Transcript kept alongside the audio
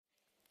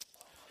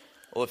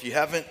Well, if you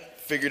haven't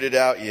figured it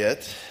out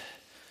yet,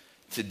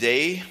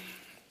 today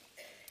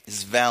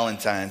is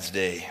Valentine's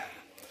Day.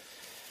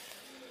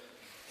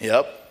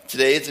 Yep,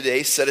 today is a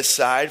day set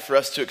aside for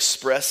us to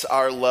express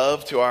our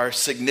love to our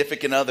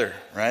significant other,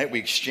 right? We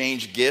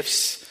exchange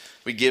gifts,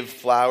 we give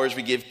flowers,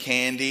 we give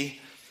candy.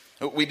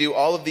 We do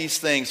all of these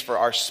things for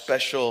our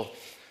special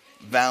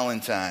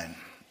Valentine.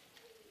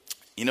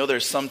 You know,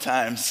 there's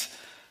sometimes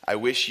I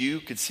wish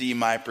you could see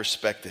my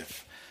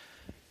perspective.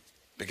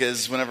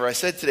 Because whenever I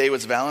said today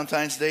was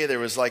Valentine's Day, there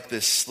was like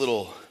this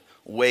little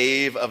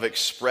wave of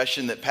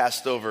expression that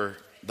passed over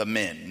the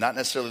men. Not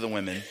necessarily the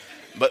women,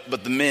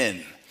 but the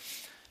men.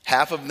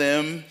 Half of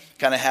them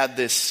kind of had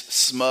this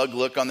smug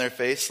look on their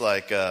face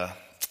like,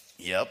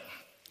 yep,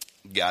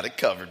 got it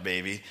covered,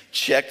 baby.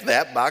 Check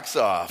that box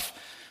off.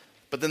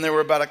 But then there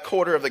were about a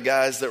quarter of the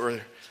guys that were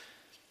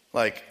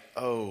like,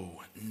 oh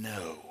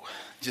no,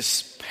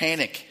 just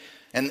panic.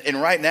 And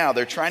right now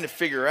they're trying to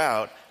figure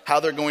out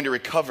how they're going to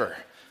recover.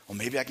 Well,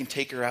 maybe I can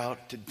take her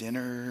out to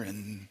dinner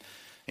and,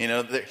 you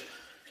know,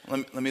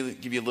 let me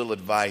give you a little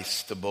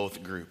advice to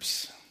both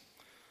groups.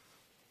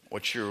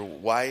 What your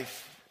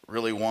wife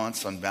really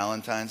wants on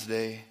Valentine's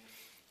Day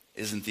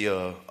isn't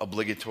the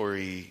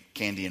obligatory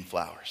candy and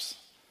flowers.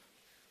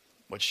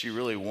 What she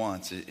really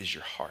wants is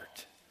your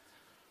heart.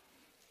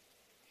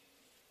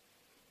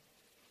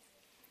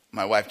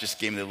 My wife just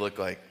gave me the look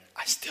like,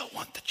 I still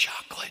want the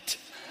chocolate.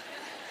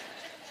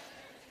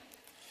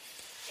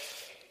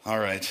 All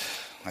right,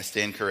 I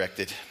stand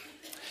corrected.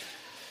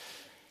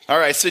 All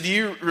right, so do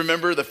you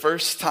remember the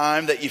first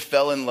time that you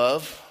fell in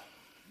love?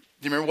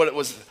 Do you remember what it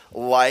was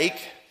like?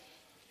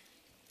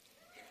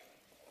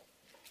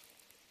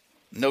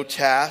 No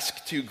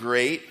task too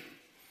great.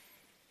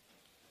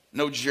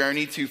 No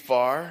journey too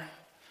far.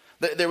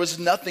 There was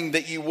nothing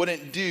that you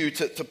wouldn't do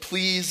to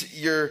please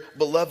your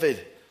beloved.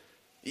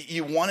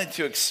 You wanted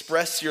to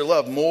express your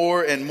love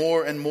more and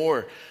more and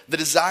more. The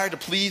desire to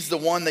please the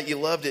one that you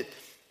loved,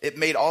 it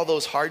made all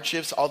those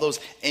hardships, all those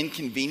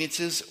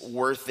inconveniences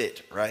worth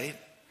it, right?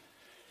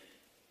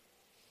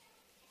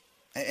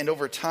 And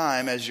over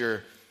time, as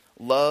your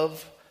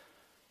love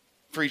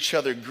for each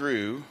other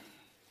grew,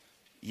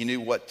 you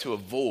knew what to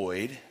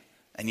avoid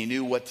and you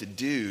knew what to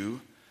do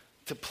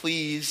to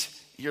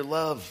please your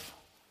love.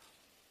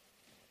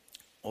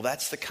 Well,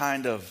 that's the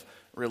kind of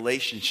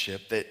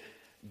relationship that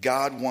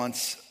God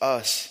wants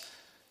us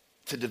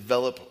to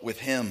develop with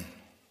Him.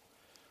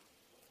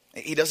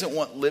 He doesn't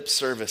want lip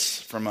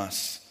service from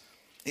us.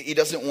 He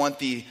doesn't want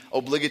the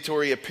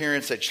obligatory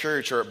appearance at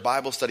church or at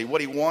Bible study.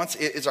 What He wants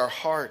is our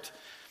heart.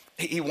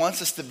 He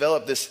wants us to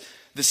develop this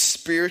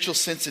spiritual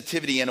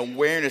sensitivity and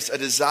awareness, a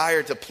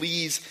desire to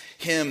please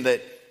Him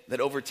that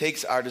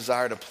overtakes our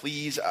desire to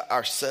please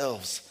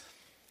ourselves.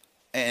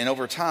 And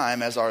over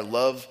time, as our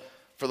love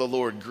for the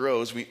Lord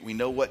grows, we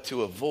know what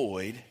to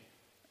avoid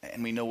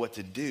and we know what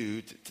to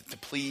do to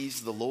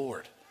please the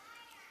Lord.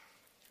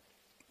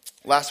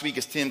 Last week,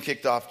 as Tim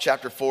kicked off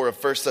chapter 4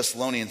 of 1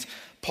 Thessalonians,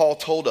 Paul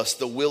told us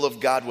the will of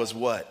God was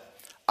what?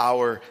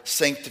 Our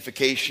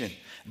sanctification.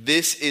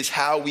 This is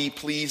how we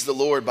please the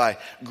Lord, by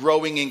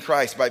growing in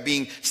Christ, by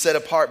being set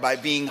apart, by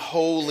being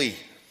holy.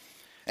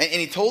 And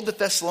he told the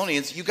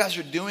Thessalonians, you guys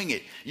are doing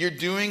it. You're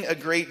doing a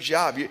great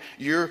job.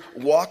 You're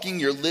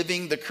walking, you're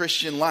living the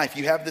Christian life.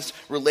 You have this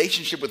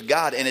relationship with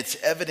God, and it's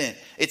evident.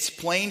 It's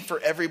plain for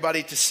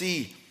everybody to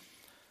see.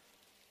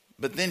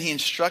 But then he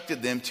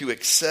instructed them to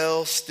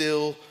excel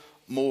still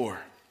more.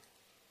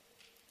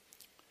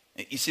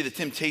 You see, the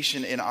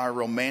temptation in our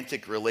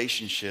romantic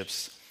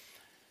relationships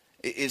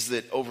is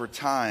that over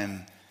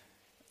time,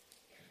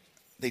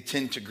 we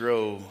tend to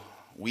grow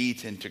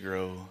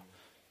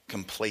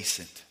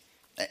complacent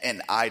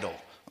and idle.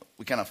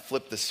 We kind of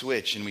flip the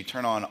switch and we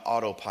turn on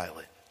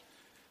autopilot.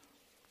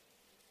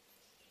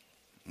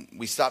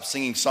 We stop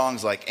singing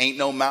songs like Ain't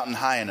No Mountain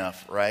High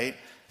Enough, right?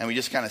 And we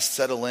just kind of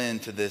settle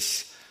into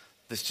this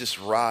just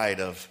ride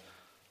of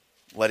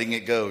letting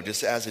it go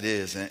just as it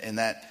is. And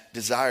that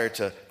desire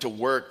to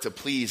work, to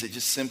please, it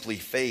just simply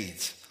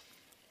fades.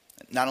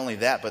 Not only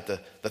that, but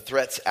the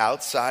threats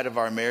outside of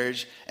our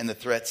marriage and the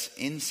threats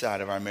inside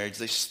of our marriage,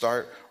 they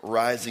start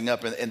rising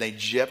up and they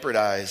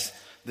jeopardize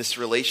this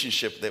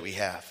relationship that we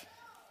have.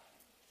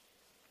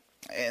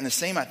 And the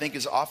same, I think,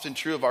 is often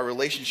true of our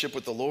relationship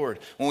with the Lord.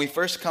 When we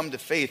first come to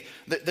faith,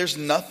 there's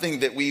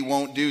nothing that we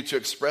won't do to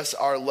express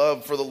our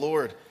love for the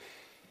Lord.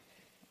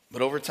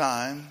 But over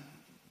time,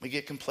 we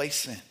get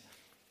complacent.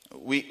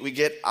 We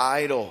get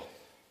idle.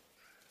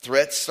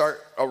 Threats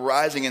start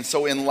arising. And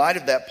so in light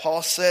of that,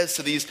 Paul says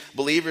to these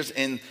believers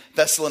in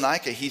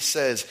Thessalonica, he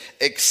says,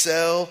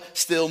 excel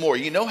still more.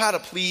 You know how to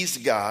please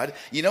God.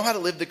 You know how to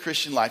live the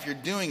Christian life. You're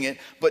doing it,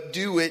 but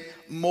do it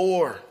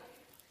more.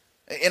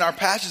 In our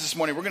passage this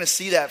morning, we're going to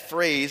see that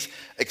phrase,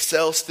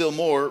 excel still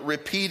more,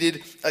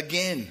 repeated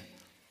again.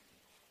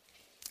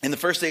 In the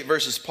first 8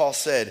 verses, Paul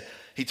said,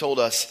 he told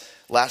us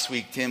last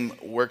week, Tim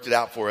worked it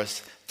out for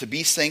us, to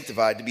be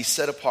sanctified, to be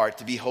set apart,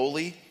 to be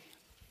holy.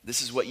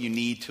 This is what you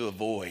need to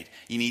avoid.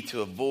 You need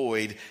to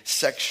avoid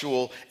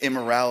sexual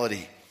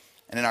immorality.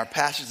 And in our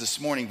passage this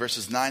morning,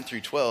 verses 9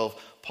 through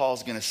 12,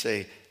 Paul's going to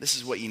say, this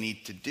is what you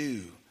need to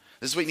do.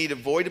 This is what you need to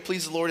avoid to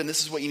please the Lord, and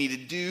this is what you need to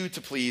do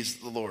to please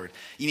the Lord.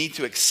 You need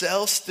to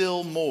excel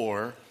still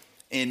more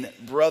in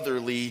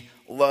brotherly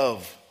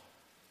love.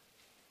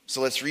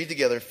 So let's read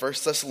together 1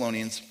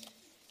 Thessalonians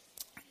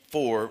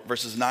 4,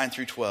 verses 9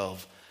 through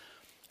 12,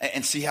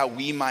 and see how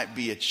we might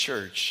be a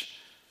church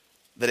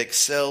that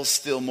excels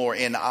still more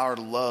in our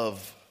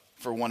love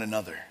for one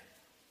another.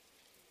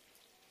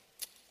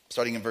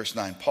 Starting in verse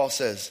 9, Paul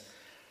says,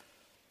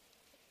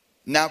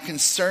 "Now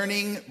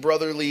concerning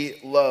brotherly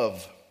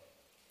love,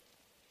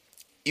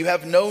 you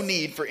have no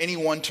need for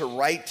anyone to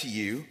write to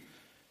you,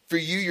 for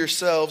you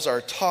yourselves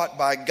are taught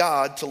by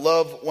God to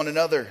love one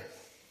another.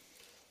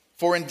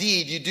 For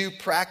indeed you do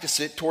practice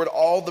it toward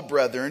all the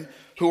brethren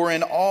who are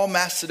in all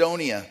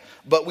Macedonia.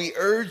 But we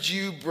urge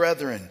you,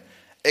 brethren,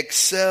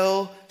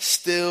 excel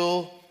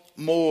still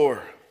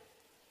more."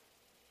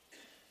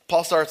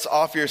 Paul starts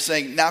off here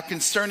saying, now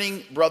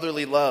concerning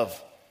brotherly love.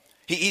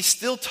 He's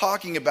still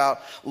talking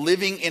about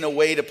living in a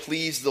way to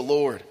please the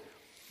Lord.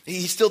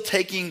 He's still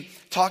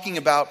talking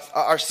about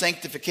our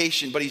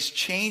sanctification, but he's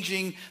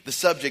changing the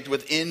subject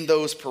within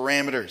those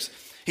parameters.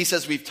 He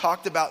says, we've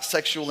talked about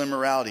sexual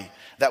immorality.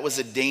 That was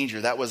a danger.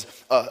 That was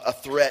a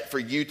threat for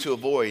you to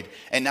avoid.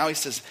 And now he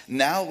says,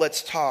 now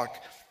let's talk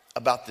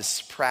about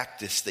this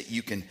practice that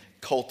you can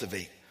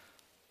cultivate.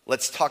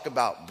 Let's talk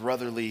about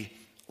brotherly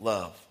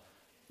love.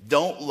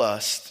 Don't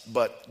lust,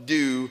 but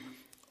do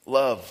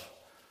love.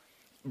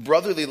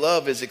 Brotherly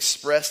love is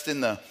expressed in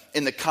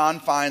the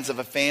confines of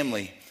a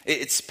family.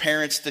 It's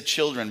parents to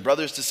children,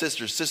 brothers to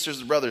sisters, sisters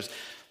to brothers,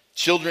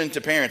 children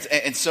to parents,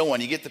 and so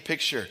on. You get the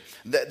picture.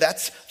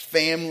 That's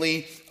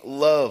family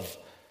love.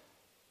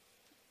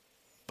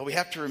 But we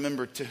have to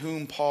remember to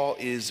whom Paul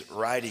is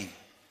writing.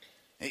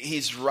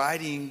 He's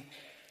writing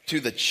to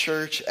the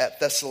church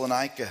at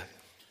Thessalonica.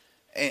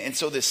 And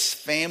so this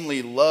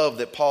family love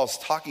that Paul's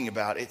talking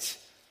about, it's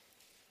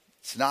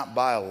not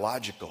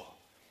biological.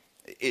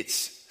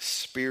 It's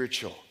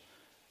spiritual.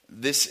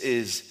 This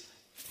is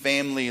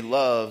family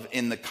love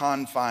in the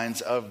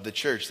confines of the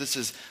church. This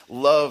is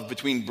love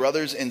between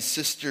brothers and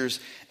sisters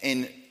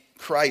in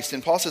Christ.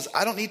 And Paul says,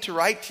 I don't need to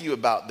write to you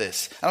about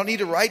this. I don't need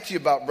to write to you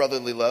about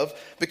brotherly love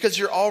because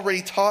you're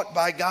already taught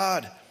by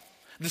God.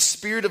 The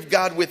Spirit of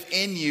God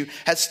within you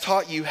has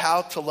taught you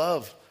how to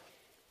love.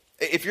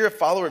 If you're a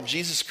follower of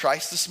Jesus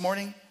Christ this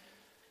morning,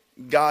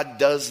 God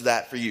does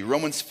that for you.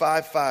 Romans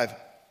 5:5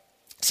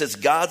 says,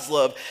 God's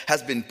love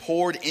has been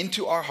poured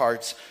into our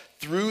hearts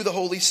through the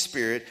Holy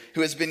Spirit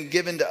who has been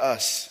given to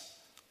us.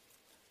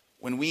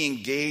 When we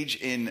engage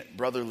in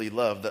brotherly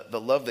love, the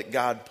love that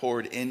God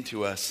poured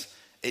into us,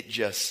 it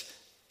just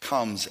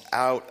comes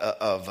out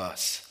of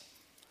us.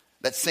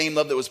 That same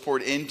love that was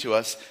poured into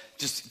us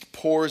just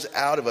pours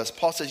out of us.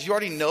 Paul says, you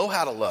already know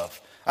how to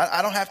love.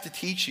 I don't have to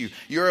teach you.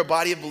 You're a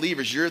body of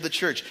believers. You're the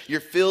church.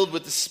 You're filled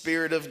with the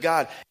Spirit of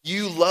God.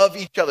 You love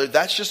each other.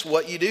 That's just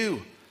what you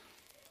do.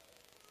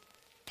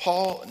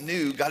 Paul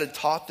knew God had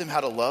taught them how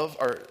to love,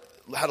 or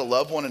how to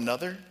love one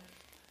another,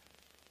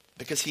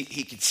 because he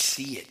could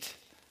see it.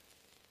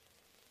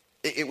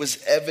 It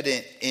was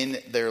evident in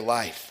their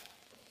life.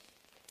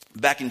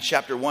 Back in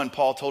chapter 1,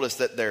 Paul told us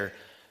that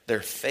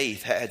their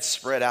faith had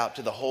spread out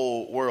to the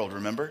whole world,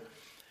 remember?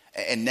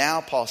 And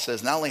now Paul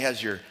says, not only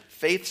has your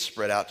faith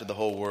spread out to the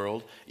whole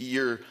world,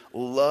 your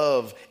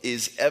love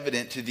is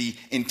evident to the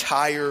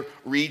entire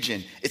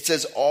region. It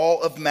says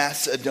all of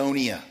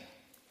Macedonia.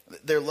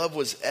 Their love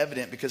was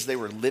evident because they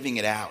were living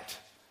it out.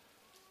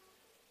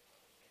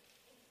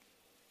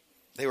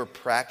 They were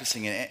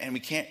practicing it. And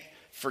we can't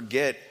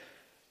forget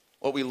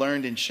what we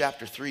learned in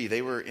chapter 3.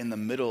 They were in the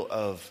middle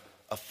of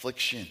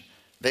affliction.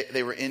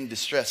 They were in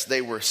distress.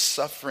 They were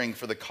suffering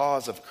for the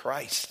cause of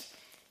Christ.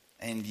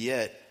 And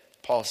yet,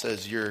 Paul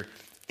says, you're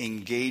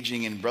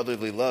engaging in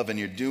brotherly love and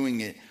you're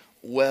doing it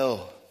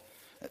well.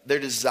 Their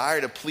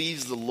desire to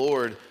please the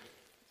Lord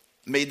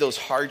made those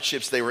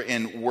hardships they were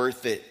in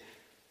worth it.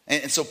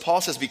 And so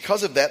Paul says,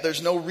 because of that,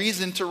 there's no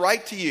reason to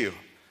write to you.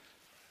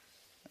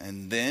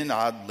 And then,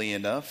 oddly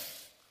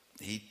enough,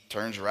 he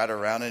turns right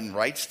around and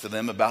writes to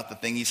them about the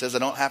thing he says, I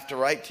don't have to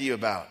write to you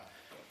about.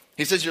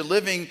 He says, you're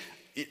living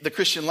the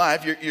Christian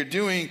life. You're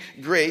doing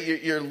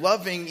great. You're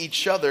loving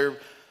each other.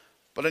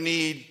 But I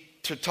need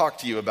to talk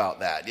to you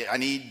about that. I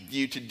need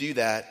you to do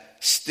that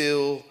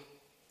still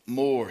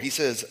more. He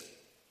says,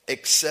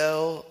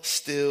 excel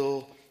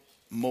still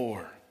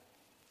more.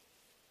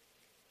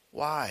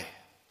 Why?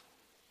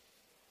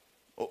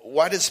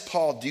 Why does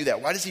Paul do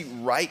that? Why does he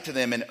write to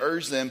them and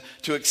urge them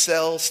to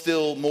excel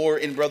still more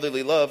in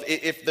brotherly love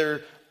if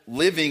they're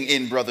living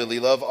in brotherly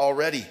love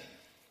already?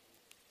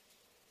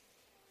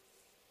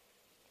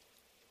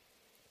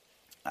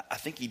 I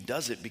think he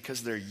does it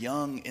because they're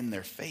young in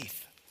their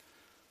faith.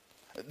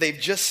 They've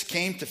just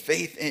came to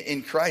faith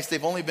in Christ.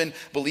 They've only been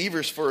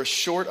believers for a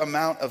short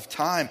amount of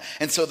time.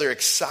 And so they're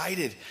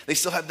excited. They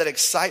still have that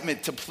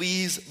excitement to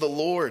please the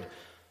Lord.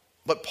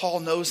 But Paul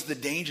knows the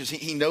dangers.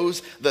 He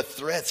knows the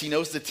threats. He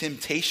knows the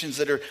temptations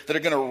that are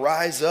going to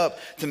rise up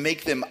to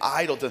make them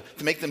idle, to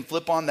make them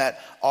flip on that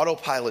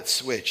autopilot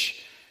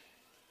switch.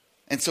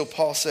 And so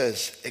Paul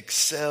says,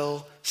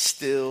 excel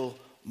still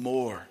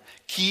more.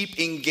 Keep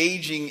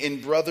engaging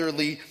in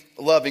brotherly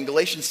love. In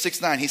Galatians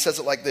 6:9, he says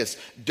it like this: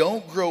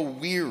 don't grow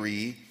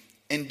weary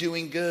in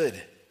doing good.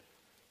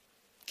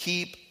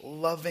 Keep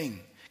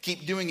loving.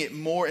 Keep doing it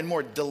more and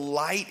more.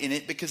 Delight in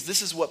it, because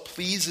this is what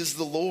pleases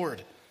the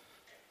Lord.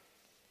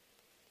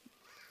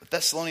 The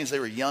Thessalonians, they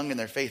were young in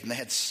their faith and they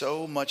had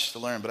so much to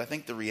learn. But I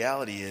think the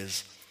reality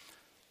is,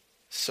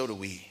 so do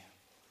we.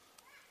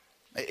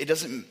 It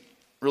doesn't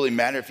really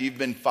matter if you've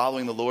been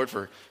following the Lord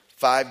for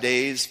 5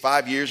 days,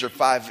 5 years, or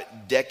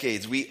 5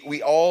 decades.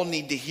 We all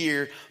need to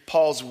hear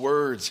Paul's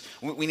words.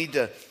 We need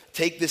to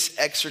take this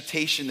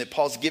exhortation that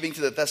Paul's giving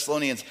to the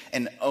Thessalonians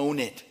and own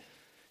it.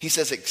 He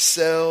says,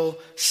 excel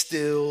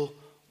still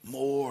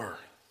more.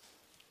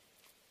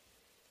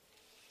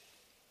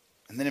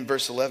 And then in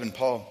verse 11,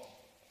 Paul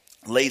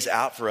lays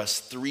out for us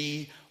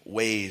 3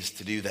 ways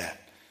to do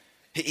that.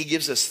 He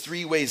gives us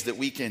 3 ways that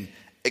we can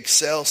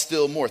excel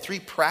still more. 3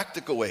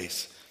 practical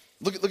ways.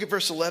 Look at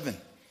verse 11.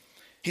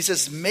 He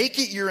says, make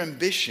it your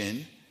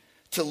ambition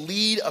to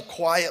lead a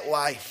quiet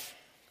life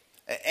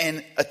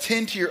and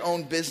attend to your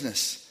own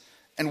business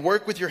and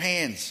work with your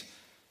hands,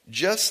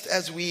 just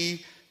as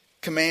we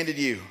commanded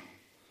you.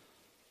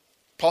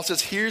 Paul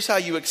says, here's how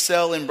you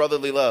excel in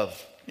brotherly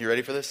love. You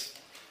ready for this?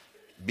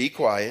 Be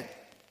quiet,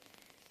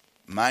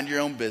 mind your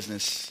own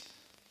business,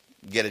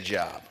 get a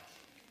job.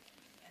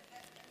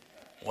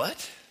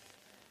 What?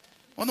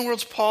 What in the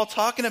world's Paul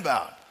talking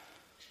about?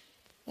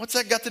 What's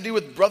that got to do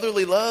with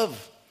brotherly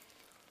love?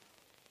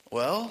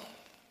 Well,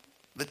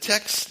 the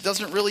text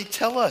doesn't really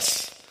tell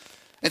us.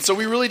 And so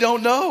we really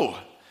don't know.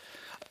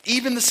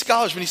 Even the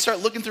scholars, when you start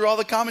looking through all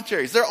the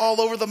commentaries, they're all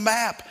over the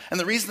map. And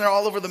the reason they're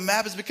all over the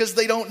map is because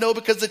they don't know,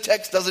 because the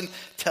text doesn't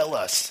tell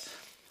us.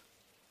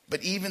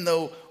 But even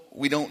though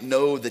we don't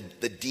know the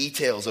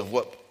details of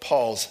what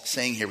Paul's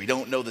saying here, we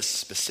don't know the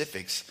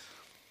specifics,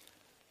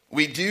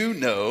 we do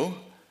know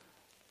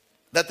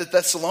that the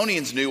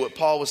Thessalonians knew what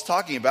Paul was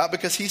talking about,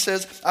 because he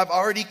says, I've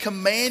already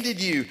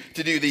commanded you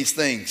to do these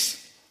things.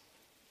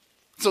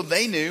 So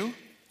they knew.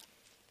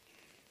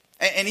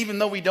 And even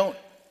though we don't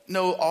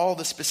know all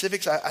the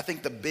specifics, I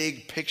think the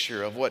big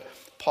picture of what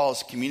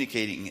Paul's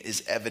communicating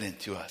is evident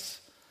to us.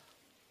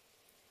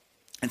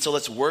 And so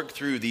let's work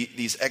through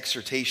these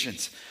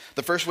exhortations.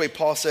 The first way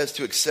Paul says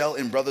to excel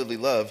in brotherly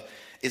love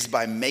is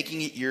by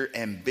making it your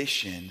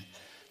ambition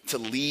to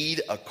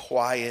lead a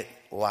quiet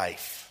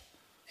life.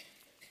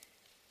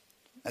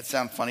 That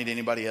sound funny to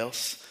anybody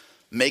else?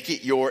 Make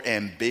it your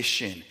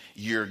ambition,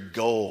 your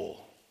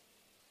goal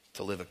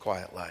to live a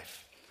quiet life.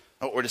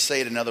 Or to say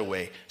it another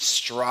way,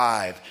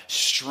 strive,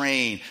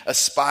 strain,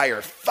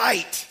 aspire,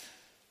 fight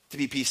to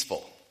be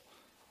peaceful.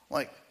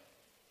 Like,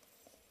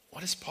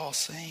 what is Paul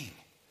saying?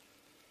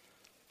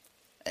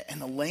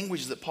 And the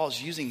language that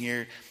Paul's using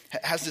here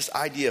has this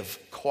idea of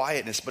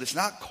quietness, but it's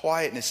not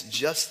quietness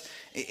just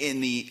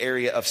in the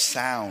area of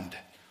sound.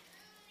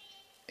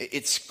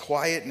 It's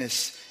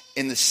quietness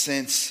in the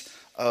sense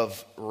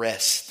of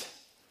rest.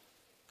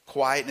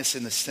 Quietness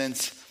in the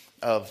sense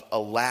of a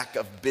lack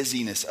of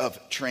busyness, of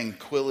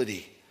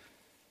tranquility.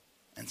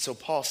 And so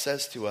Paul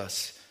says to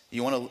us,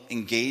 you want to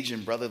engage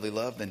in brotherly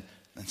love, then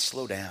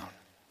slow down.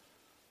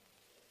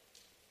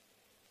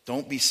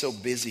 Don't be so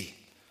busy.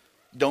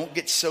 Don't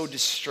get so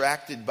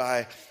distracted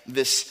by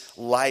this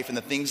life and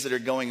the things that are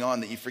going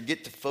on that you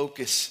forget to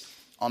focus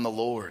on the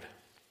Lord.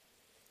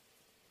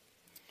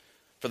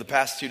 For the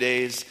past 2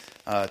 days,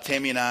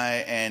 Tammy and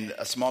I and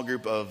a small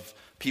group of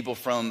people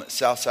from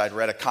Southside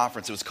were at a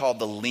conference. It was called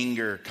the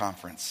Linger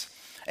Conference.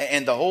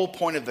 And the whole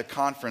point of the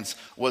conference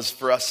was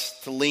for us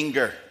to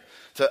linger,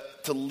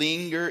 to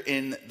linger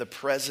in the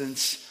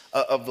presence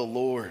of the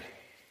Lord.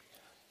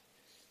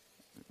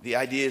 The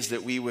idea is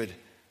that we would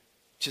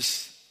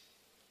just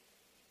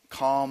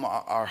calm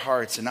our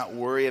hearts and not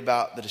worry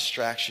about the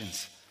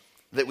distractions.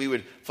 That we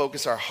would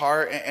focus our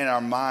heart and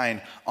our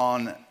mind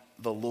on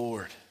the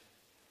Lord.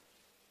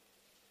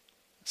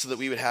 So that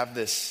we would have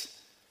this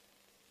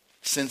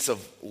sense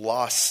of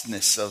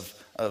lostness,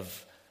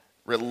 of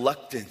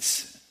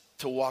reluctance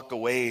to walk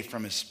away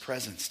from his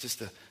presence,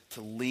 just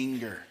to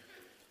linger.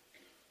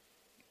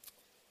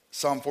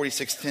 Psalm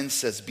 46:10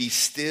 says, be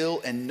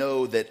still and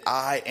know that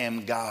I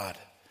am God.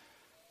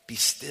 Be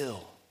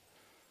still.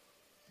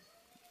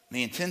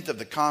 The intent of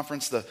the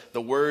conference,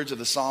 the words of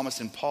the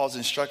psalmist and Paul's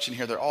instruction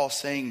here, they're all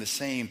saying the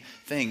same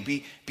thing.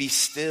 Be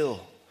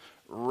still,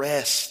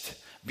 rest,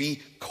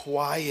 be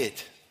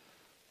quiet.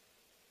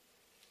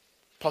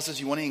 Paul says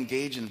you want to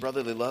engage in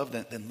brotherly love,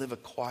 then live a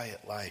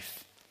quiet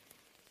life.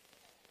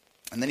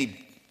 And then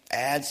he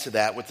adds to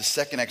that with the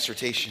second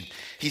exhortation.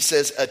 He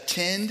says,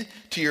 attend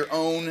to your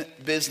own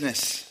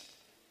business.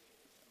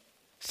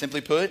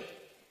 Simply put,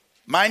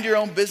 mind your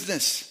own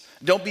business.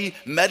 Don't be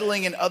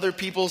meddling in other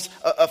people's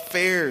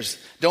affairs.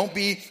 Don't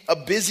be a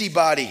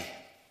busybody.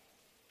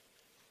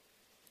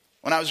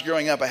 When I was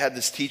growing up, I had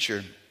this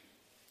teacher,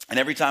 And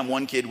every time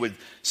one kid would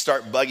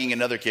start bugging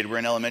another kid, we're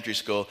in elementary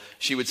school,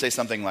 she would say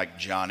something like,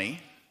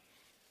 Johnny,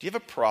 do you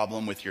have a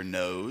problem with your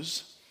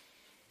nose?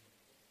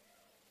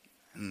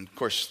 And of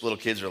course, little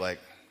kids are like,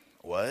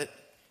 what?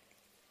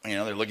 You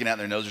know, they're looking at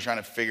their nose, they're trying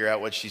to figure out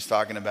what she's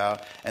talking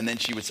about. And then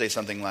she would say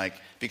something like,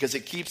 because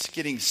it keeps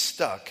getting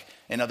stuck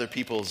in other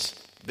people's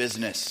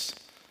business.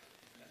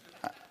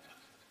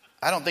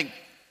 I don't think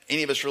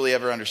any of us really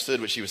ever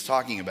understood what she was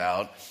talking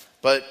about,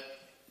 but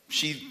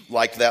she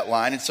liked that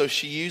line, and so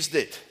she used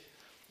it.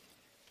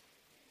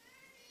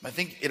 I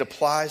think it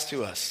applies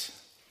to us.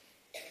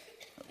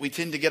 We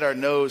tend to get our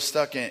nose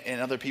stuck in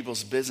other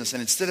people's business,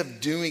 and instead of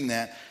doing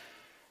that,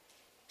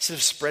 instead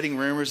of spreading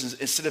rumors,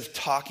 instead of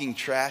talking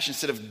trash,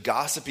 instead of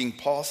gossiping,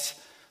 Paul's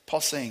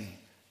saying,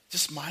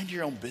 just mind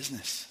your own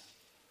business.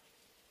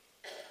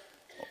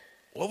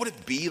 What would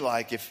it be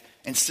like if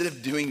instead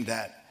of doing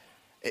that,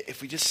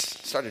 if we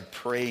just started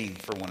praying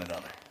for one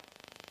another?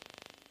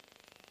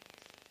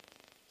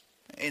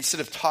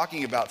 Instead of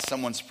talking about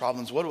someone's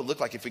problems, what it would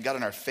look like if we got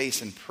on our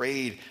face and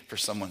prayed for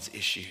someone's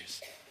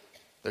issues,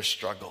 their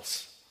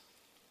struggles.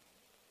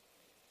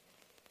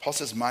 Paul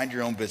says, mind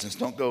your own business.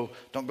 Don't go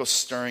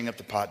stirring up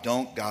the pot.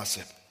 Don't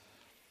gossip.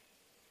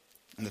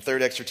 And the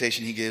third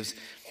exhortation he gives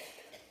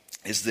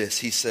is this.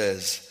 He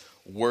says,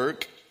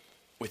 work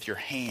with your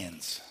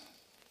hands.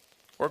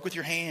 Work with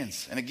your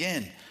hands. And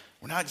again,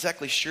 we're not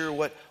exactly sure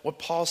what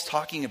Paul's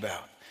talking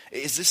about.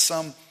 Is this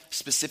some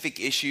specific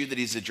issue that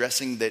he's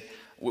addressing that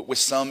with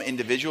some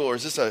individual, or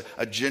is this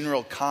a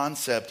general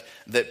concept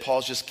that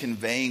Paul's just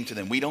conveying to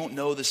them? We don't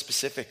know the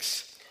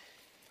specifics.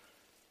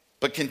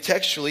 But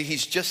contextually,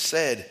 he's just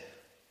said,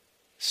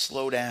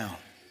 slow down.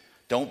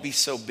 Don't be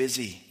so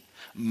busy.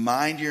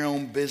 Mind your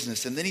own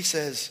business. And then he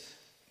says,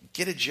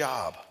 get a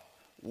job,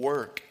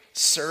 work,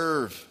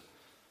 serve.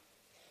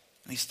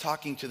 And he's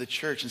talking to the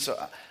church. And so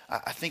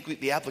I think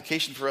the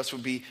application for us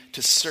would be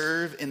to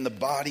serve in the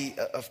body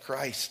of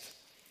Christ.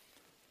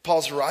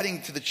 Paul's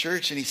writing to the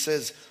church and he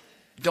says,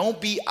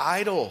 don't be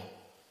idle.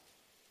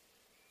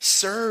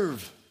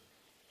 Serve.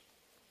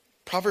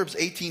 Proverbs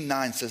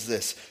 18:9 says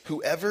this,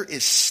 whoever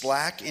is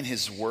slack in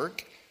his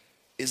work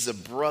is a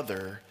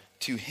brother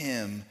to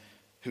him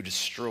who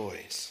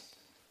destroys.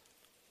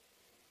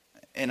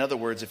 In other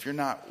words, if you're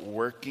not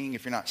working,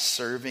 if you're not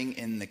serving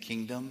in the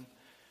kingdom,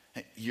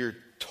 you're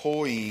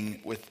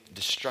toying with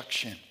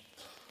destruction.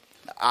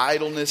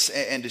 Idleness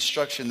and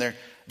destruction,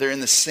 they're in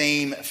the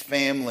same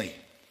family.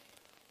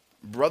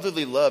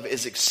 Brotherly love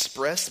is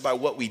expressed by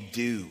what we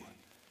do.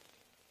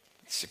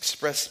 It's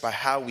expressed by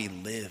how we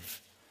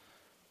live.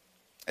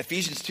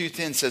 Ephesians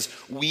 2:10 says,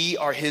 we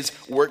are his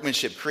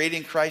workmanship, created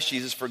in Christ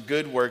Jesus for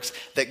good works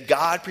that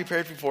God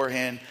prepared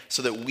beforehand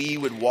so that we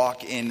would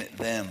walk in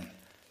them.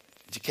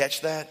 Did you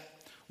catch that?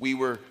 We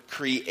were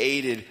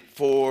created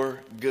for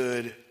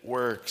good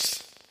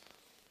works.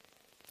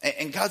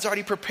 And God's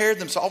already prepared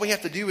them, so all we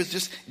have to do is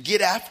just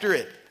get after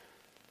it.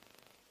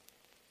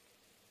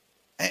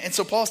 And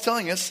so Paul's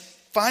telling us,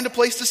 find a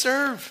place to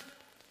serve.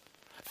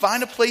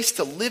 Find a place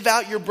to live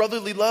out your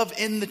brotherly love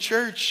in the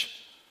church.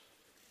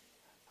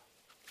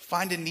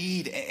 Find a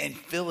need and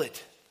fill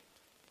it.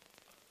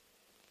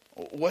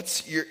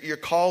 What's your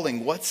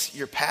calling? What's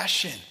your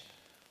passion?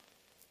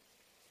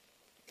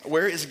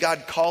 Where is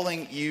God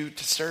calling you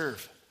to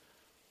serve?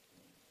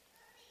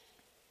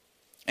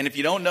 And if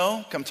you don't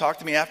know, come talk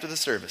to me after the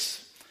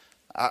service.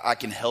 I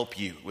can help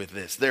you with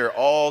this. There are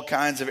all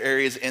kinds of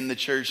areas in the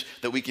church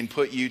that we can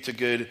put you to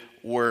good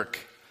work.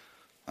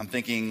 I'm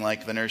thinking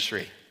like the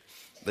nursery,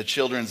 the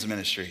children's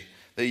ministry,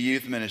 the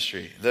youth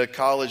ministry, the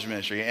college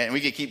ministry, and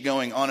we could keep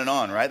going on and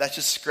on, right? That's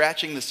just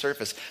scratching the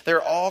surface. There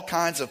are all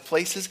kinds of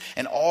places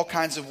and all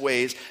kinds of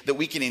ways that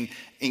we can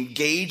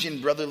engage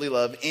in brotherly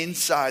love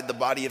inside the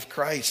body of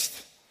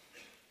Christ.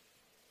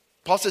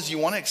 Paul says, you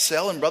want to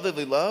excel in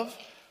brotherly love?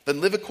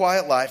 Then live a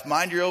quiet life,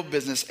 mind your own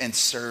business, and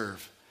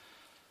serve.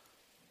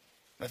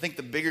 I think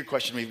the bigger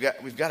question we've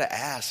got to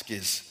ask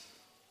is,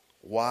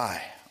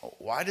 why?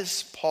 Why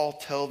does Paul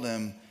tell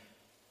them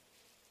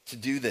to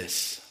do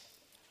this?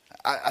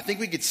 I think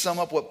we could sum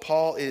up what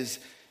Paul is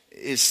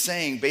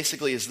saying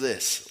basically is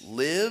this: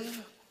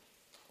 live,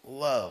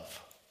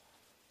 love.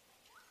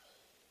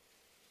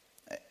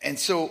 And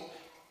so,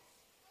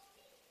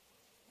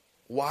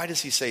 why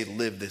does he say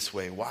live this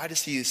way? Why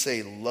does he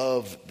say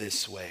love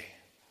this way?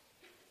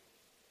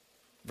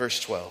 Verse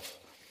 12.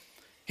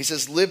 He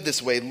says, live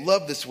this way,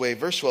 love this way.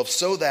 Verse 12,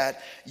 so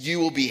that you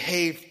will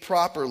behave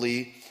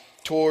properly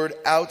toward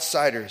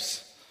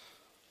outsiders.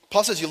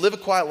 Paul says you live a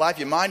quiet life,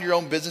 you mind your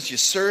own business, you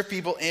serve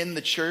people in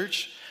the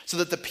church so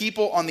that the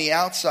people on the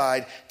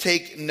outside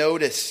take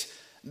notice.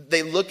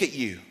 They look at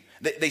you.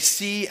 They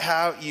see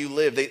how you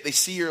live. They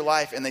see your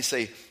life and they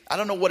say, I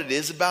don't know what it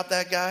is about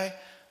that guy,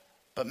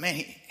 but man,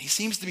 he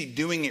seems to be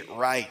doing it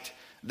right.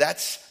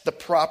 That's the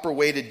proper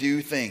way to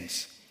do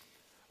things.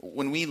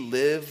 When we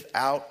live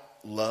out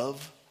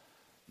love,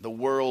 the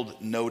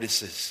world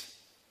notices.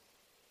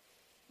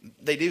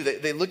 They do.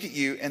 They look at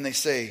you and they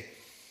say,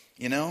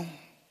 you know,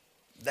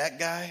 that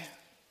guy,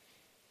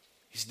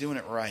 he's doing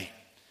it right.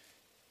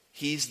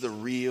 He's the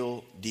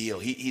real deal.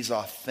 He's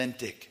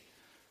authentic.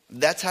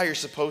 That's how you're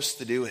supposed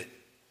to do it.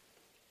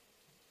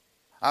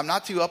 I'm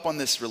not too up on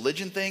this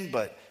religion thing,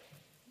 but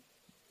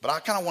I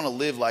kind of want to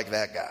live like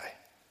that guy.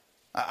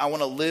 I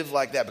want to live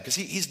like that because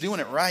he's doing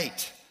it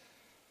right.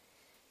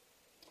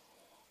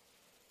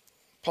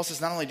 Paul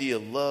says, not only do you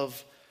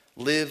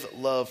live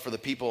love for the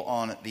people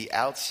on the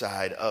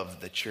outside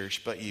of the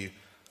church, but you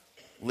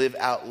live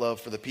out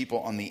love for the people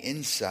on the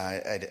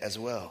inside as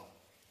well.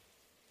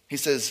 He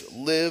says,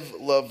 live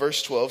love,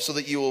 verse 12, so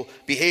that you will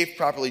behave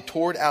properly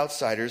toward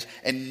outsiders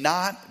and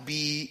not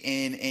be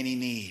in any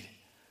need.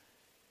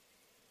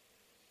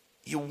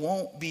 You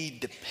won't be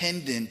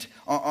dependent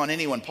on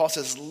anyone. Paul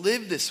says,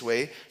 live this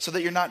way so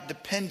that you're not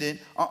dependent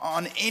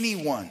on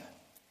anyone.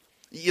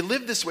 You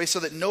live this way so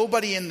that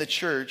nobody in the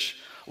church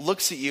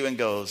looks at you and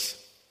goes,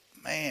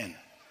 man,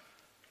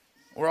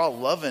 we're all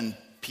loving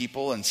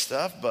people and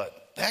stuff,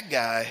 but that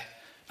guy,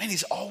 man,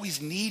 he's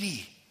always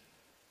needy.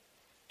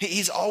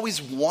 He's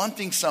always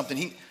wanting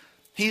something.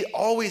 He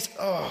always,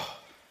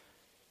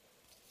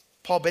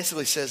 Paul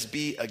basically says,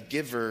 be a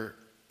giver,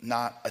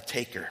 not a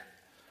taker.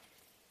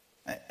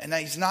 And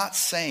he's not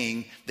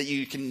saying that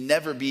you can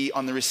never be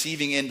on the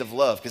receiving end of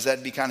love, because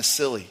that'd be kind of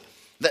silly.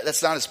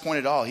 That's not his point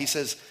at all. He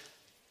says,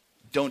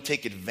 don't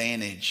take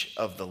advantage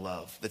of the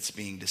love that's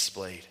being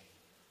displayed.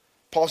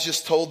 Paul's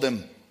just told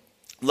them,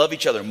 love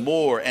each other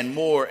more and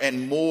more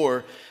and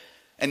more.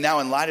 And now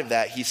in light of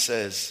that, he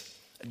says,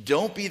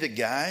 don't be the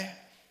guy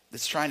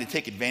that's trying to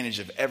take advantage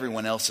of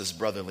everyone else's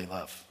brotherly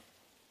love.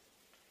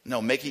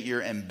 No, make it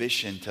your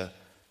ambition to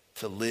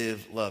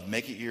live love.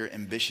 Make it your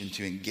ambition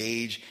to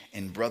engage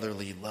in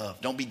brotherly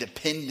love. Don't be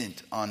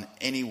dependent on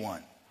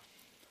anyone.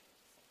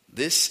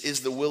 This is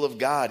the will of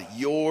God,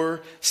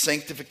 your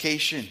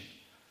sanctification.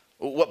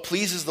 What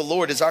pleases the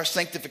Lord is our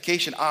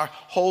sanctification, our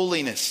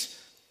holiness.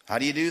 How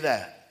do you do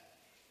that?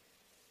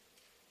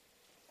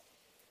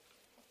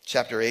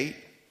 Chapter 8,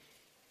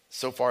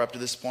 so far up to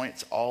this point,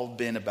 it's all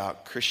been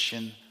about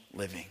Christian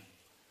living.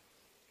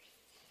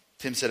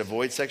 Tim said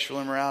avoid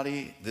sexual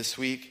immorality. This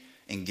week,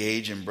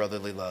 engage in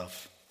brotherly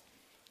love.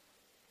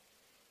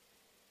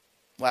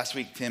 Last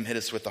week, Tim hit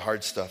us with the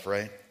hard stuff,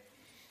 right?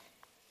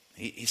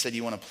 He said,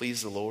 you want to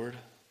please the Lord?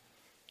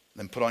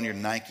 Then put on your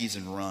Nikes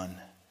and run.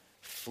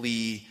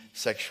 Flee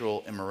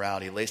sexual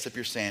immorality. Lace up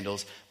your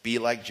sandals. Be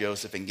like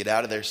Joseph and get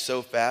out of there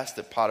so fast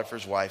that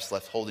Potiphar's wife's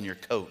left holding your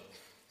coat,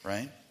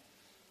 right?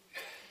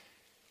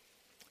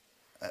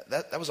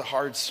 That was a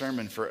hard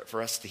sermon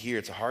for us to hear.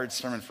 It's a hard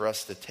sermon for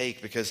us to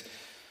take because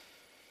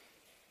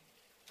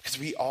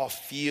we all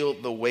feel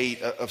the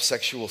weight of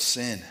sexual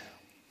sin.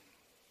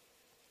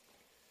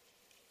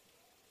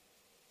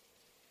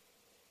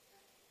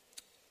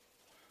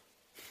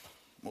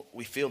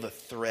 We feel the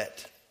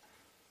threat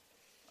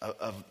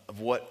of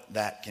what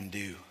that can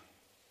do.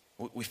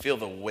 We feel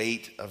the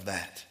weight of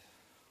that.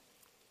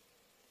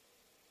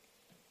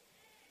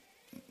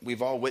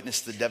 We've all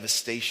witnessed the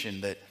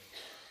devastation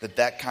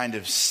that kind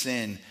of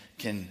sin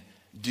can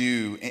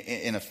do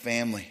in a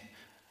family.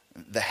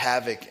 The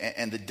havoc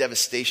and the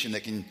devastation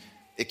that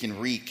it can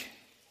wreak.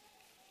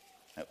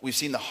 We've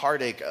seen the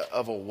heartache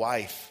of a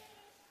wife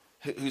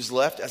who's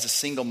left as a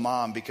single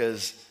mom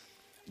because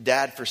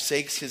dad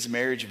forsakes his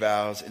marriage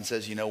vows and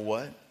says, you know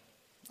what?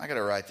 I got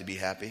a right to be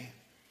happy.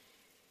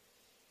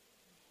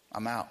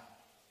 I'm out.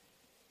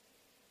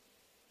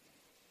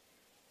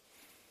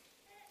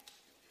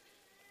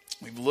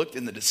 We've looked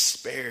in the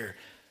despair.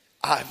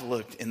 I've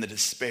looked in the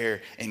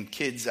despair in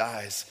kids'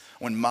 eyes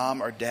when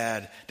mom or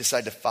dad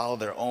decide to follow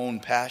their own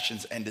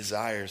passions and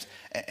desires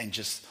and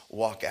just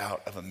walk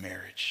out of a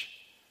marriage.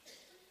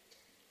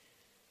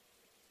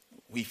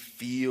 We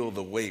feel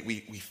the weight. We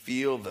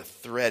feel the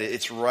threat.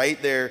 It's right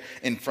there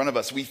in front of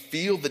us. We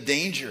feel the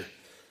danger.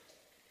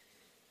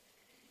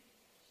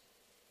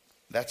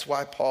 That's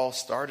why Paul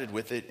started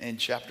with it in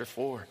chapter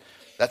 4.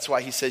 That's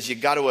why he says you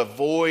got to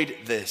avoid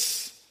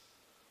this.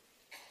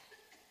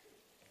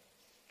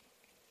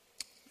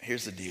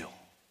 Here's the deal.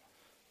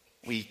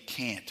 We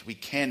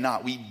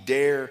cannot, we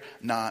dare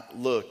not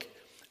look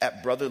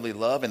at brotherly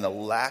love and the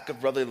lack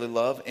of brotherly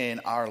love in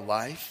our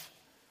life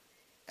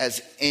as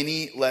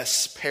any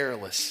less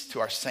perilous to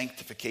our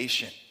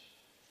sanctification.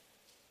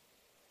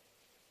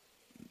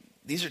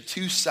 These are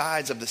two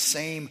sides of the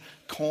same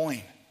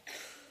coin.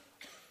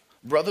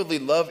 Brotherly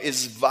love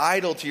is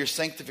vital to your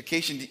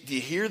sanctification. Do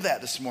you hear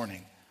that this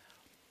morning?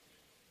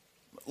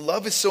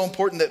 Love is so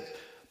important that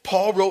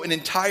Paul wrote an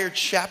entire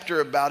chapter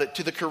about it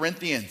to the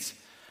Corinthians.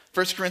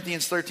 1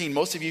 Corinthians 13.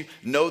 Most of you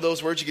know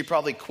those words. You could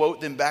probably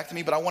quote them back to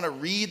me, but I want to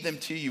read them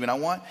to you, and I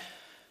want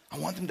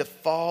them to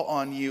fall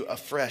on you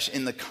afresh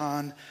in the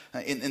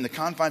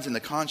confines and the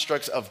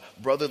constructs of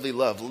brotherly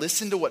love.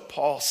 Listen to what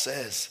Paul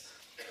says,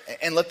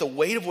 and let the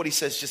weight of what he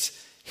says just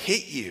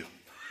hit you.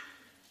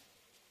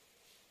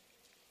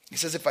 He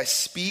says, if I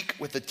speak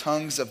with the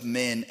tongues of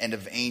men and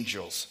of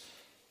angels,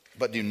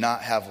 but do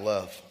not have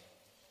love,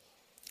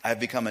 I have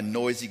become a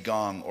noisy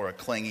gong or a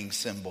clanging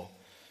cymbal.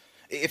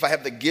 If I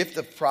have the gift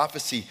of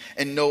prophecy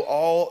and know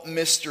all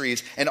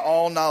mysteries and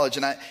all knowledge,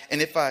 and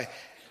if I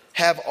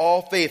have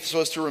all faith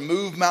so as to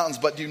remove mountains,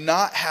 but do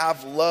not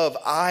have love,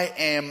 I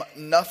am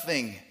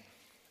nothing.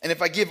 And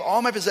if I give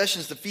all my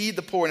possessions to feed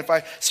the poor, and if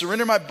I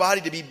surrender my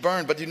body to be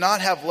burned, but do not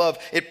have love,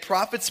 it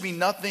profits me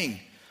nothing.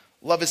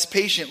 Love is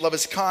patient, love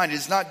is kind, it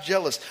is not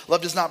jealous,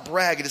 love does not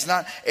brag, it is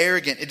not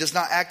arrogant, it does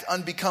not act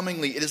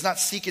unbecomingly, it does not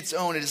seek its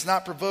own, it is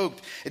not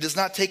provoked, it does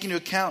not take into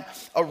account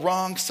a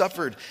wrong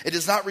suffered, it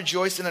does not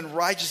rejoice in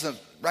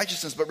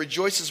unrighteousness, but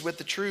rejoices with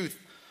the truth.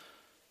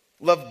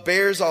 Love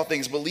bears all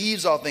things,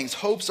 believes all things,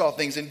 hopes all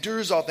things,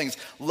 endures all things.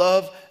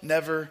 Love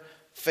never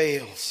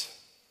fails.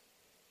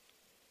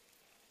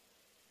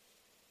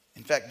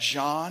 In fact,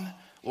 John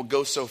will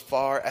go so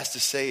far as to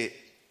say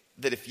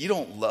that if you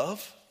don't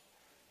love,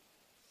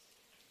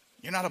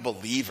 you're not a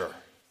believer.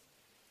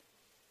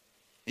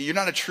 You're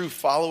not a true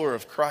follower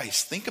of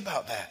Christ. Think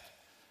about that.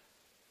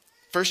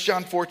 1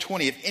 John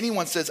 4:20, if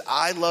anyone says,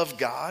 I love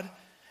God,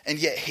 and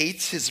yet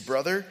hates his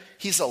brother,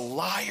 he's a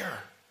liar.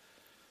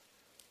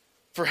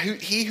 For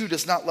he who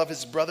does not love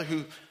his brother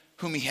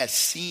whom he has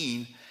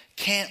seen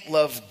can't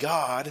love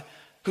God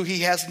who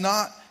he has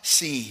not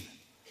seen.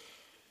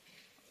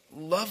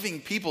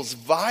 Loving people is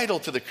vital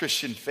to the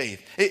Christian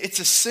faith. It's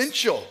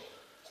essential.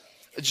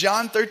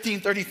 John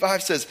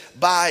 13:35 says,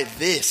 by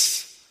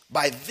this,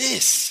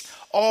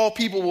 all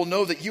people will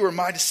know that you are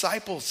my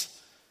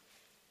disciples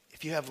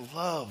if you have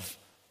love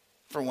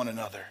for one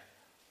another.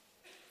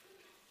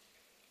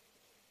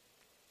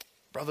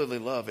 Brotherly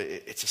love,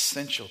 it's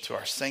essential to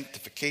our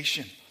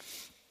sanctification.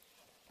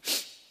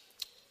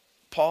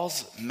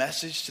 Paul's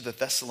message to the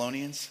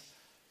Thessalonians,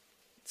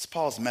 it's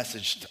Paul's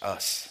message to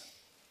us.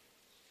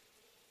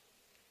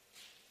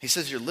 He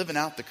says you're living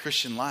out the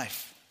Christian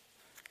life.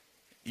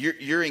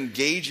 You're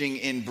engaging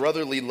in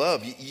brotherly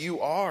love.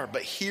 You are,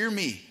 but hear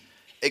me.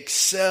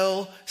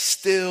 Excel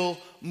still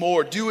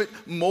more. Do it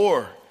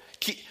more.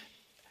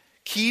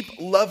 Keep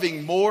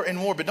loving more and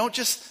more, but don't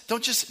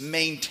just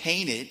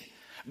maintain it.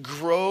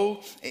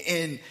 Grow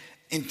in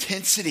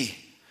intensity.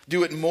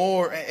 Do it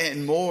more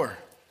and more.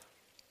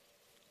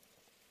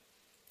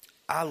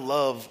 I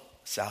love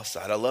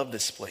Southside. I love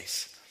this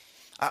place.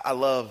 I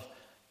love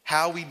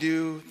how we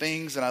do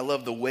things, and I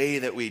love the way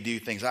that we do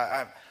things.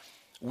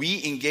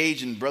 We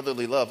engage in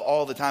brotherly love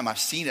all the time. I've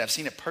seen it. I've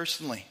seen it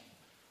personally.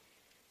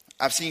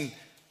 I've seen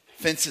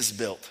fences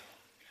built.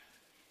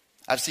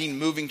 I've seen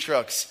moving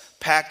trucks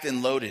packed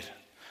and loaded.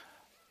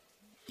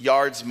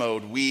 Yards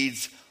mowed,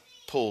 weeds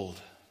pulled.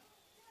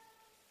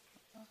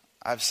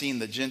 I've seen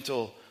the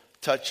gentle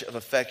touch of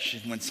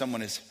affection when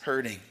someone is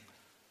hurting.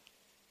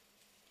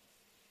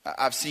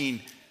 I've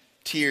seen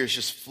tears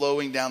just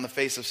flowing down the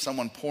face of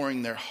someone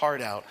pouring their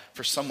heart out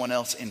for someone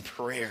else in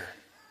prayer.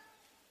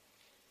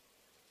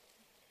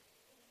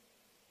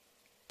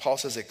 Paul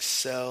says,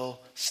 excel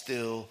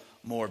still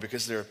more,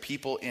 because there are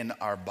people in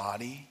our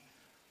body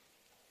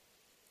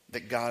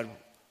that God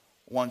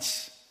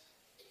wants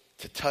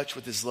to touch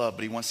with his love,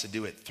 but he wants to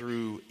do it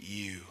through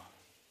you.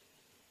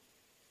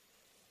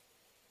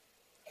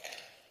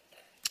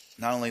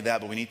 Not only that,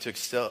 but we need to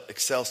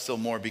excel still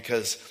more,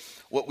 because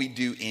what we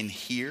do in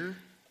here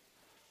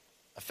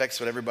affects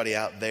what everybody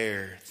out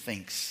there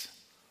thinks.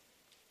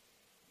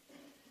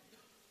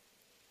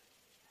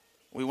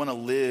 We want to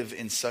live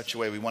in such a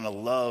way, we want to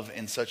love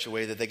in such a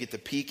way that they get to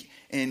peek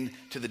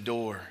into the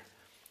door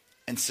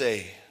and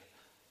say,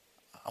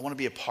 I want to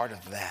be a part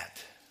of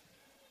that.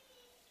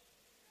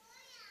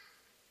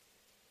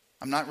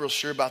 I'm not real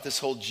sure about this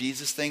whole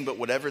Jesus thing, but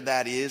whatever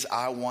that is,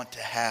 I want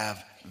to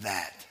have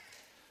that.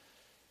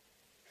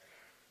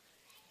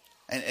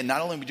 And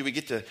not only do we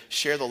get to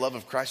share the love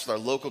of Christ with our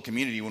local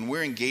community, when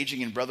we're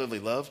engaging in brotherly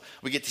love,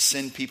 we get to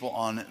send people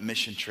on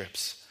mission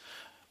trips.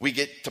 We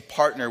get to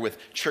partner with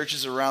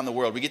churches around the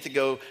world. We get to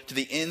go to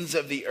the ends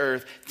of the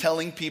earth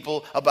telling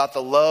people about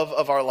the love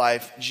of our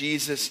life,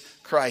 Jesus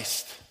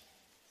Christ.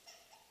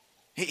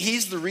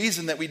 He's the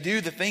reason that we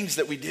do the things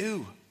that we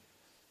do.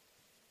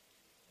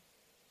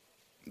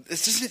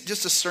 This isn't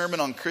just a sermon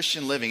on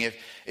Christian living.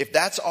 If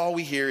that's all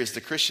we hear is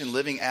the Christian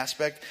living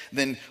aspect,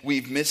 then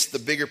we've missed the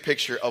bigger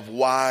picture of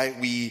why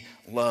we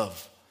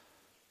love.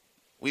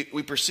 We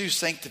pursue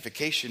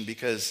sanctification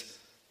because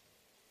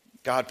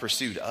God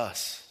pursued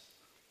us.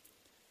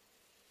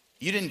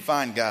 You didn't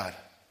find God.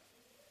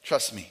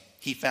 Trust me,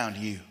 he found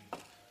you.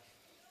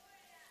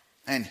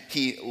 And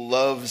he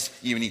loves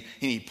you, and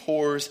he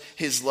pours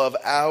his love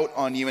out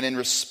on you. And in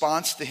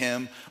response to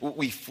him,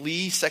 we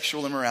flee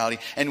sexual immorality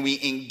and we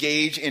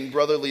engage in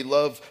brotherly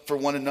love for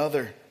one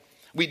another.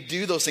 We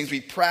do those things,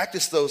 we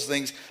practice those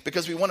things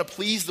because we want to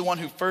please the one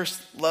who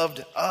first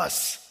loved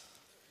us.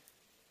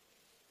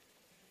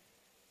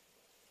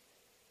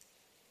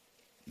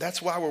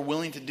 That's why we're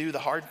willing to do the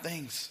hard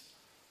things.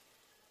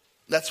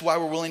 That's why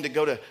we're willing to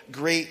go to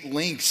great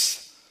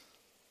lengths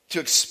to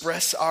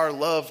express our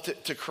love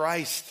to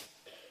Christ.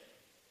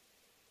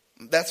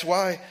 That's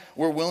why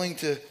we're willing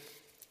to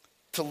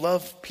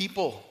love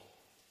people.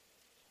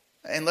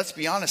 And let's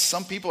be honest,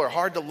 some people are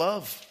hard to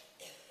love.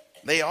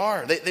 They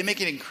are. They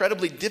make it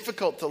incredibly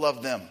difficult to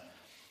love them.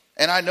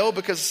 And I know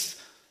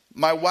because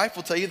my wife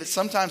will tell you that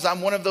sometimes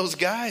I'm one of those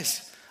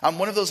guys. I'm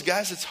one of those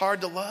guys that's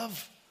hard to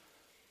love.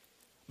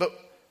 But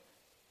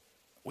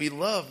we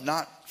love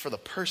not for the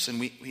person.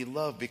 We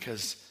love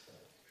because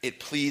it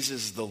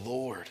pleases the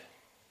Lord.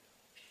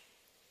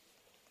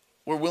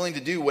 We're willing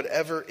to do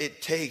whatever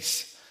it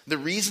takes. The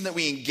reason that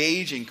we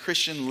engage in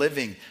Christian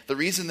living, the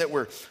reason that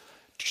we're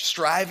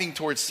striving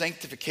towards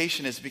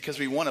sanctification is because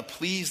we want to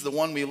please the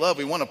one we love.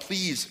 We want to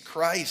please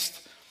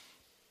Christ.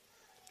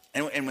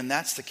 And when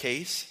that's the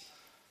case,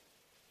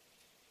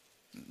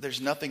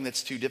 there's nothing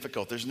that's too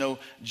difficult. There's no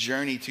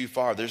journey too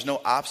far. There's no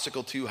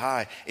obstacle too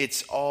high.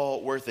 It's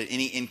all worth it.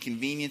 Any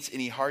inconvenience,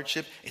 any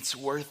hardship, it's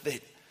worth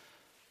it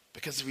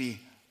because we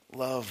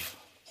love.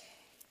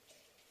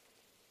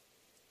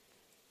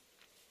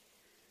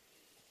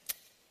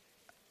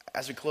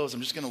 As we close,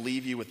 I'm just going to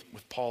leave you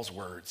with Paul's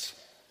words.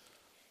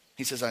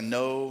 He says, I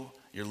know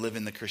you're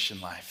living the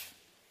Christian life.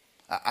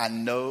 I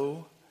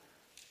know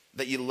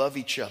that you love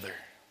each other,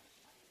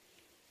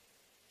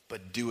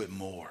 but do it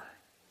more.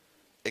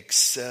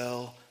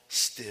 Excel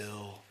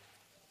still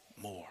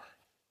more.